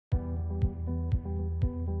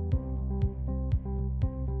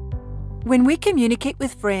When we communicate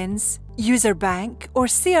with friends, use our bank, or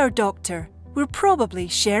see our doctor, we're probably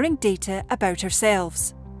sharing data about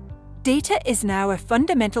ourselves. Data is now a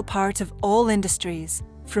fundamental part of all industries,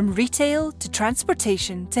 from retail to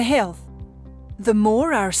transportation to health. The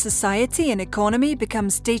more our society and economy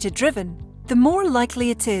becomes data-driven, the more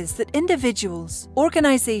likely it is that individuals,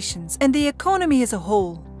 organisations and the economy as a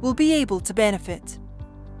whole will be able to benefit.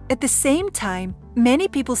 At the same time, many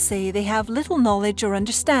people say they have little knowledge or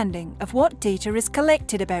understanding of what data is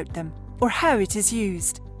collected about them or how it is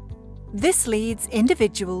used. This leads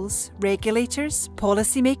individuals, regulators,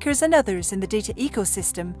 policymakers and others in the data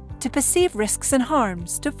ecosystem to perceive risks and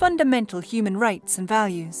harms to fundamental human rights and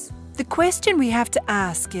values. The question we have to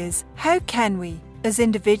ask is, how can we, as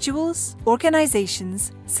individuals,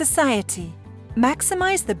 organisations, society,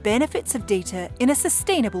 maximise the benefits of data in a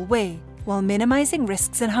sustainable way while minimising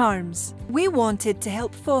risks and harms? We wanted to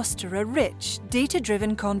help foster a rich,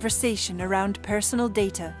 data-driven conversation around personal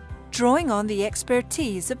data, drawing on the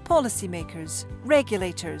expertise of policymakers,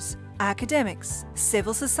 regulators, academics,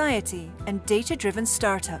 civil society and data-driven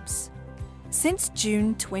startups. Since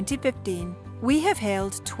June 2015, we have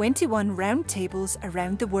held 21 roundtables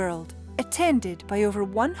around the world, attended by over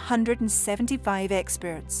 175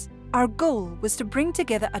 experts. Our goal was to bring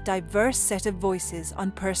together a diverse set of voices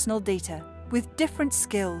on personal data, with different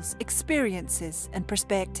skills, experiences and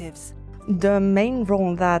perspectives. The main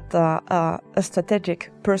role that a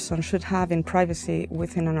strategic person should have in privacy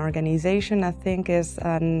within an organization, I think, is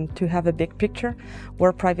to have a big picture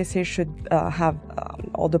where privacy should have,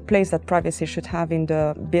 or the place that privacy should have in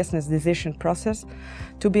the business decision process,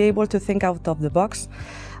 to be able to think out of the box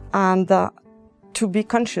and to be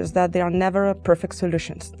conscious that there are never perfect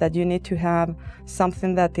solutions, that you need to have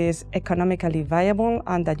something that is economically viable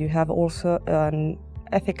and that you have also an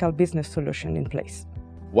ethical business solution in place.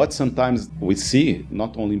 What sometimes we see,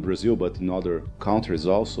 not only in Brazil but in other countries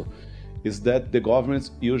also, is that the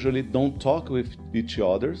governments usually don't talk with each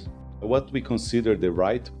other. What we consider the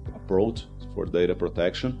right approach for data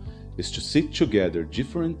protection is to sit together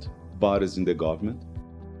different bodies in the government,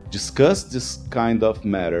 discuss this kind of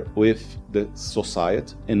matter with the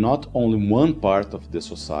society and not only one part of the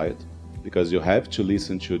society, because you have to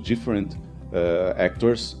listen to different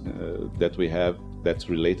actors that we have that's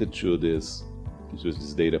related to these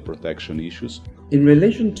data protection issues. In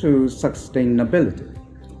relation to sustainability,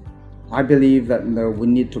 I believe that we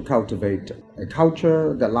need to cultivate a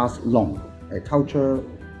culture that lasts long, a culture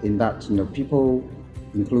in that people,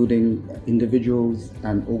 including individuals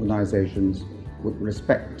and organizations, would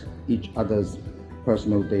respect each other's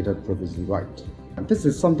personal data privacy right. And this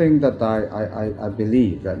is something that I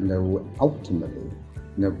believe that will ultimately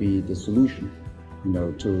be the solution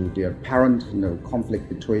to the apparent conflict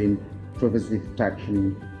between privacy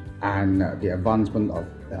protection and the advancement of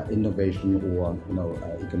innovation or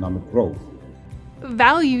economic growth.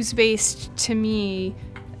 Values-based, to me,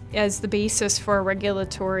 as the basis for a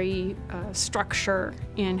regulatory structure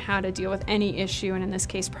in how to deal with any issue, and in this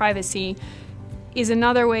case privacy, is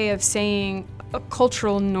another way of saying a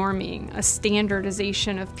cultural norming, a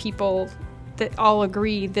standardization of people that all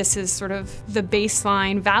agree this is sort of the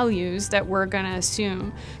baseline values that we're going to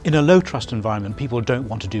assume. In a low trust environment, people don't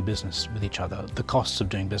want to do business with each other. The costs of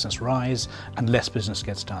doing business rise and less business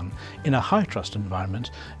gets done. In a high trust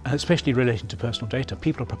environment, and especially relating to personal data,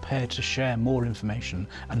 people are prepared to share more information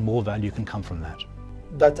and more value can come from that.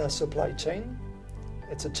 Data supply chain,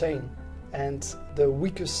 it's a chain. And the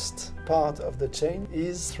weakest part of the chain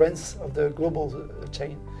is strength of the global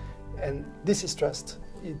chain. And this is trust.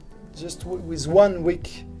 Just with one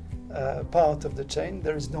weak part of the chain,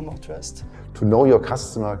 there is no more trust. To know your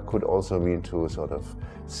customer could also mean to sort of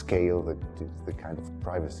scale the kind of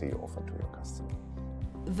privacy you offer to your customer.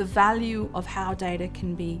 The value of how data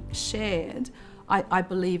can be shared, I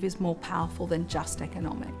believe, is more powerful than just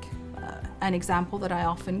economic. An example that I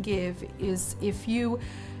often give is if you,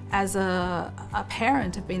 as a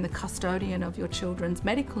parent, have been the custodian of your children's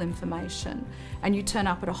medical information and you turn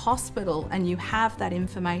up at a hospital and you have that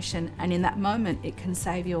information and in that moment it can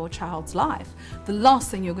save your child's life, the last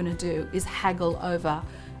thing you're going to do is haggle over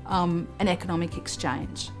an economic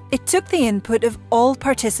exchange. It took the input of all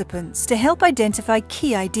participants to help identify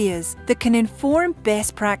key ideas that can inform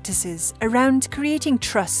best practices around creating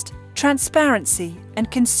trust, transparency and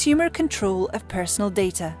consumer control of personal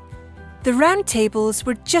data. The roundtables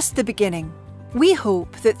were just the beginning. We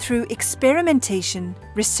hope that through experimentation,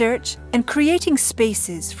 research and creating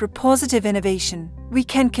spaces for positive innovation, we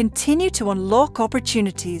can continue to unlock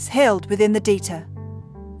opportunities held within the data.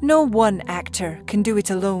 No one actor can do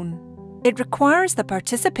it alone. It requires the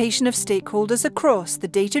participation of stakeholders across the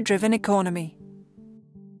data-driven economy.